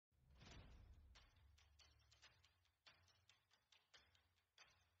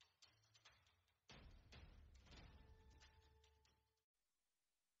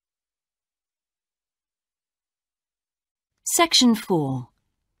Section 4.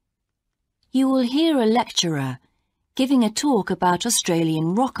 You will hear a lecturer giving a talk about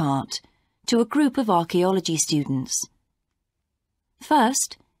Australian rock art to a group of archaeology students.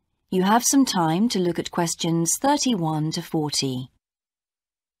 First, you have some time to look at questions 31 to 40.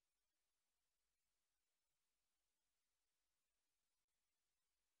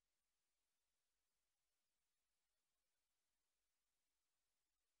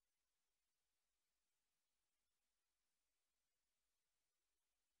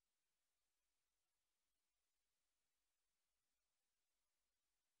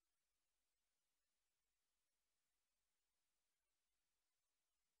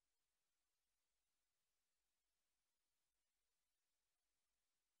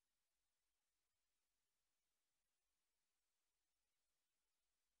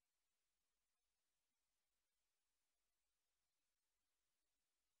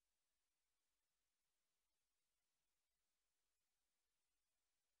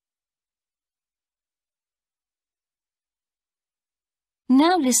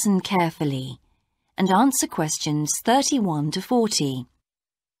 Now listen carefully and answer questions 31 to 40.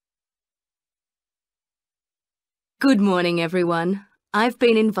 Good morning, everyone. I've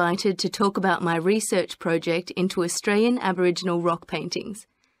been invited to talk about my research project into Australian Aboriginal rock paintings.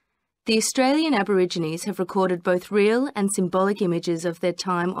 The Australian Aborigines have recorded both real and symbolic images of their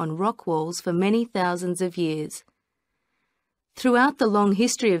time on rock walls for many thousands of years. Throughout the long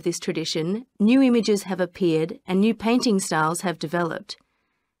history of this tradition, new images have appeared and new painting styles have developed.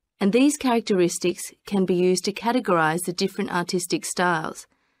 And these characteristics can be used to categorise the different artistic styles.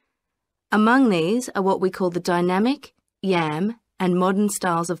 Among these are what we call the dynamic, yam, and modern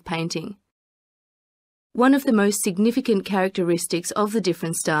styles of painting. One of the most significant characteristics of the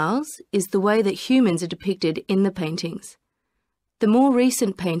different styles is the way that humans are depicted in the paintings. The more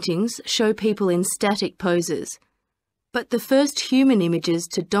recent paintings show people in static poses, but the first human images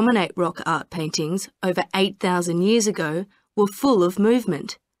to dominate rock art paintings over 8,000 years ago were full of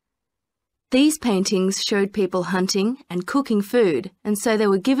movement. These paintings showed people hunting and cooking food, and so they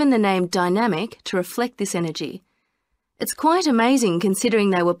were given the name dynamic to reflect this energy. It's quite amazing considering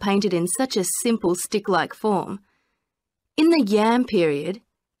they were painted in such a simple stick-like form. In the yam period,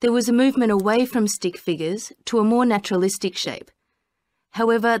 there was a movement away from stick figures to a more naturalistic shape.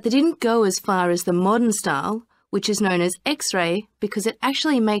 However, they didn't go as far as the modern style, which is known as X-ray because it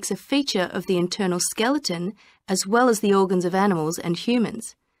actually makes a feature of the internal skeleton as well as the organs of animals and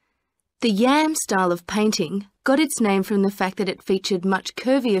humans. The yam style of painting got its name from the fact that it featured much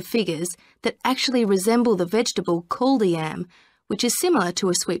curvier figures that actually resemble the vegetable called a yam, which is similar to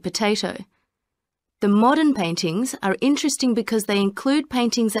a sweet potato. The modern paintings are interesting because they include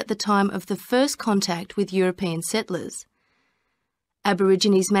paintings at the time of the first contact with European settlers.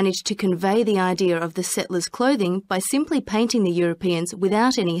 Aborigines managed to convey the idea of the settlers' clothing by simply painting the Europeans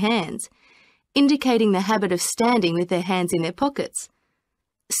without any hands, indicating the habit of standing with their hands in their pockets.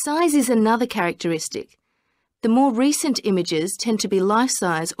 Size is another characteristic. The more recent images tend to be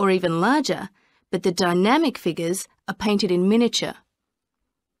life-size or even larger, but the dynamic figures are painted in miniature.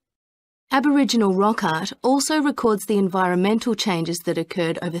 Aboriginal rock art also records the environmental changes that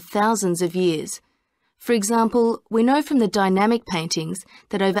occurred over thousands of years. For example, we know from the dynamic paintings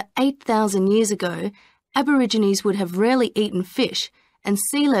that over 8,000 years ago, Aborigines would have rarely eaten fish, and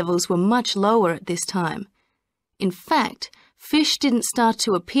sea levels were much lower at this time. In fact, fish didn't start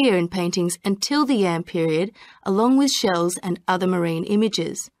to appear in paintings until the yam period, along with shells and other marine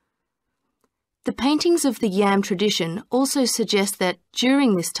images. The paintings of the yam tradition also suggest that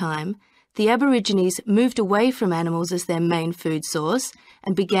during this time, the Aborigines moved away from animals as their main food source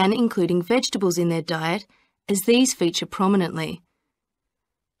and began including vegetables in their diet, as these feature prominently.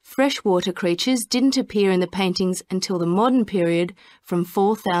 Freshwater creatures didn't appear in the paintings until the modern period from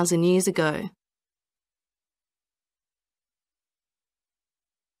 4,000 years ago.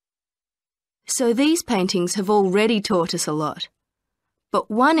 So these paintings have already taught us a lot.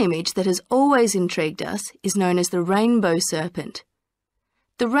 But one image that has always intrigued us is known as the rainbow serpent.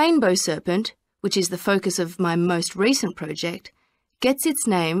 The rainbow serpent, which is the focus of my most recent project, gets its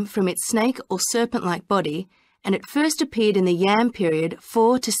name from its snake or serpent-like body, and it first appeared in the yam period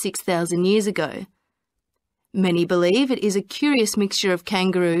 4,000 to 6,000 years ago. Many believe it is a curious mixture of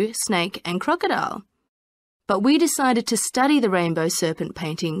kangaroo, snake and crocodile. But we decided to study the rainbow serpent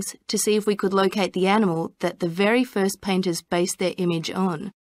paintings to see if we could locate the animal that the very first painters based their image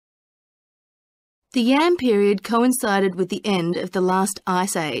on. The yam period coincided with the end of the last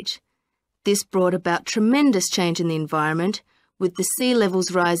ice age. This brought about tremendous change in the environment, with the sea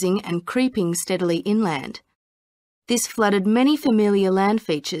levels rising and creeping steadily inland. This flooded many familiar land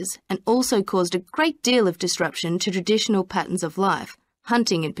features and also caused a great deal of disruption to traditional patterns of life,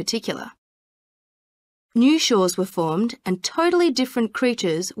 hunting in particular. New shores were formed and totally different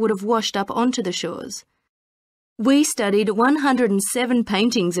creatures would have washed up onto the shores. We studied 107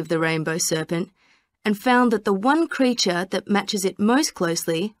 paintings of the rainbow serpent and found that the one creature that matches it most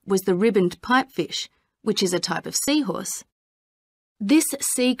closely was the ribboned pipefish, which is a type of seahorse. This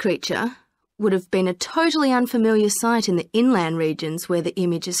sea creature would have been a totally unfamiliar sight in the inland regions where the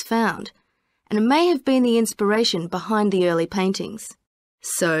image is found, and it may have been the inspiration behind the early paintings.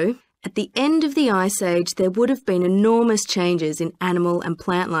 So, at the end of the Ice Age, there would have been enormous changes in animal and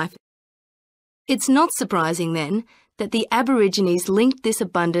plant life. It's not surprising, then, that the Aborigines linked this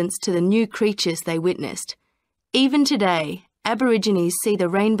abundance to the new creatures they witnessed. Even today, Aborigines see the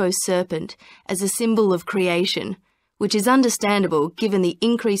rainbow serpent as a symbol of creation, which is understandable given the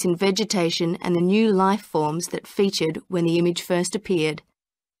increase in vegetation and the new life forms that featured when the image first appeared.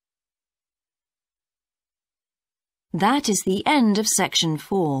 That is the end of Section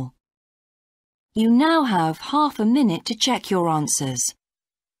 4. You now have half a minute to check your answers.